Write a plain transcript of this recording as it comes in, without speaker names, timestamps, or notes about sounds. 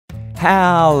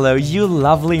Hello, you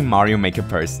lovely Mario Maker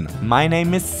person. My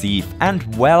name is Ceave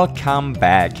and welcome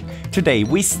back. Today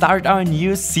we start our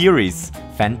new series,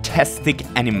 Fantastic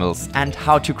Animals and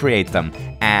How to Create Them.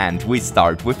 And we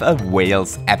start with a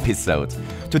whales episode.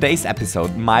 Today's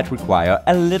episode might require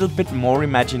a little bit more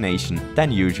imagination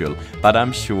than usual, but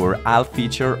I'm sure I'll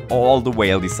feature all the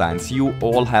whale designs you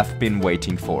all have been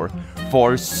waiting for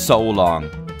so long.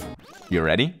 You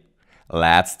ready?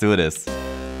 Let's do this!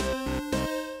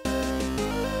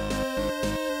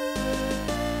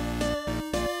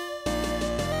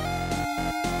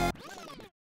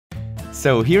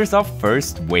 So here's our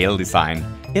first whale design.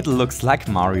 It looks like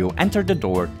Mario entered the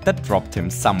door that dropped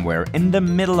him somewhere in the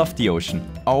middle of the ocean.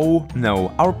 Oh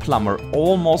no, our plumber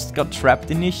almost got trapped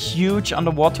in a huge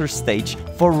underwater stage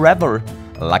forever.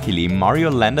 Luckily, Mario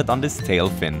landed on this tail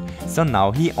fin, so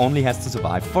now he only has to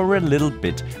survive for a little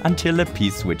bit until a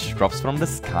P-switch drops from the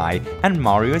sky and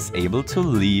Mario is able to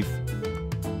leave.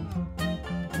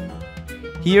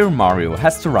 Here Mario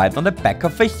has to ride on the back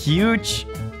of a huge...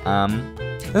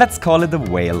 let's call it a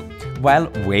whale. While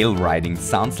whale riding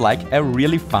sounds like a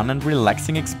really fun and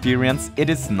relaxing experience, it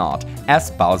is not,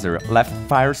 as Bowser left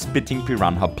fire-spitting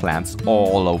piranha plants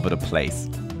all over the place.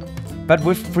 But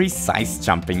with precise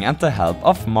jumping and the help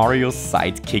of Mario's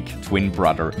sidekick twin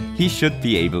brother, he should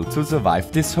be able to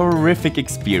survive this horrific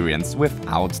experience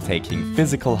without taking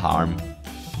physical harm.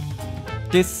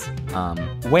 This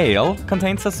whale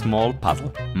contains a small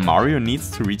puzzle. Mario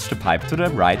needs to reach the pipe to the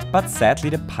right, but sadly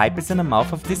the pipe is in the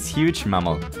mouth of this huge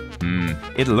mammal.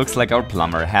 It looks like our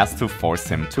plumber has to force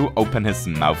him to open his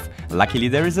mouth. Luckily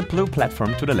there is a blue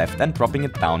platform to the left and dropping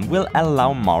it down will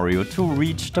allow Mario to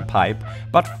reach the pipe,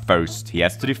 but first he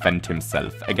has to defend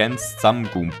himself against some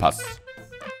Goombas.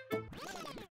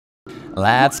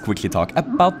 Let's quickly talk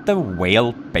about the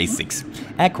whale basics.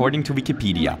 According to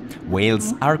Wikipedia,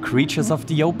 whales are creatures of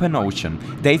the open ocean.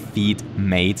 They feed,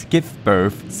 mate, give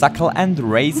birth, suckle and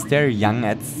raise their young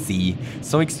at sea.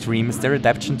 So extreme is their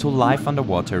adaptation to life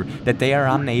underwater that they are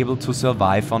unable to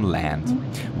survive on land.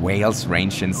 Whales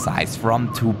range in size from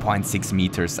 2.6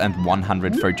 meters and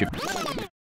 130...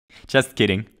 Just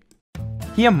kidding.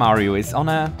 Here Mario is on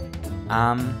a...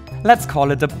 let's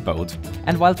call it a boat.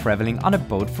 And while traveling on a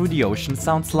boat through the ocean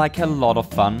sounds like a lot of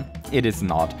fun, it is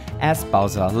not, as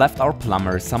Bowser left our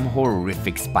plumber some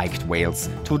horrific spiked whales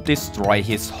to destroy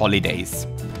his holidays.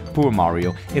 Poor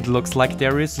Mario, it looks like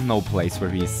there is no place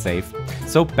where he is safe.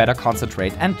 So better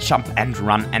concentrate and jump and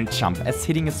run and jump, as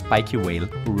hitting a spiky whale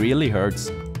really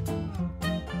hurts.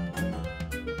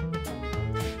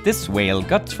 This whale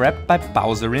got trapped by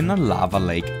Bowser in a lava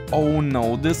lake. Oh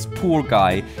no, this poor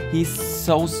guy. He's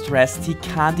so stressed he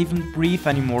can't even breathe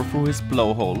anymore through his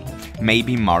blowhole.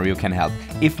 Maybe Mario can help.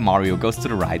 If Mario goes to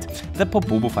the right, the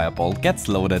Pobobo fireball gets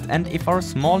loaded, and if our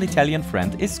small Italian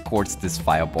friend escorts this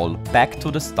fireball back to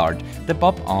the start, the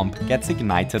Bob Omb gets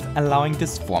ignited, allowing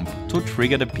this swamp to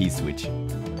trigger the P-switch.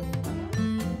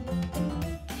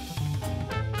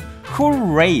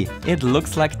 Hooray! It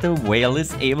looks like the whale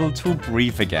is able to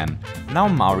breathe again. Now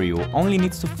Mario only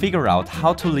needs to figure out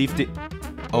how to leave the...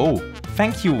 Oh,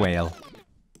 thank you whale!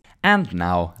 And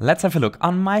now let's have a look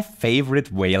on my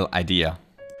favorite whale idea.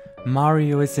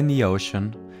 Mario is in the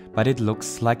ocean, but it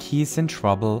looks like he is in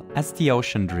trouble as the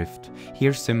ocean drift,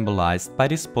 here symbolized by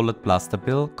this bullet blaster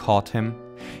bill, caught him.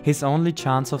 His only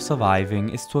chance of surviving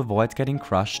is to avoid getting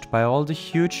crushed by all the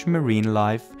huge marine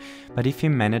life, but if he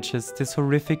manages this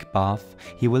horrific bath,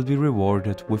 he will be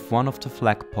rewarded with one of the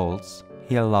flagpoles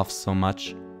he loves so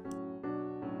much.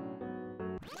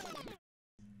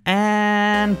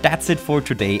 And that's it for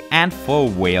today and for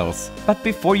whales. But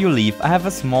before you leave, I have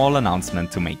a small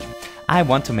announcement to make. I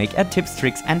want to make a tips,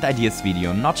 tricks and ideas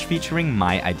video not featuring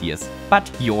my ideas, but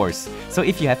yours. So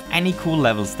if you have any cool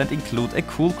levels that include a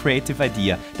cool creative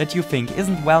idea that you think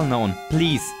isn't well known,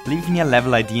 please leave me a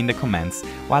level ID in the comments.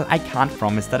 While I can't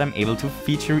promise that I'm able to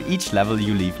feature each level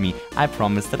you leave me, I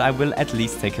promise that I will at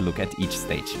least take a look at each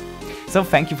stage. So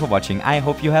thank you for watching, I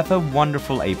hope you have a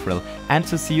wonderful April and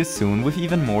to see you soon with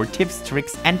even more tips,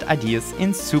 tricks and ideas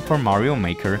in Super Mario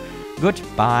Maker.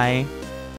 Goodbye!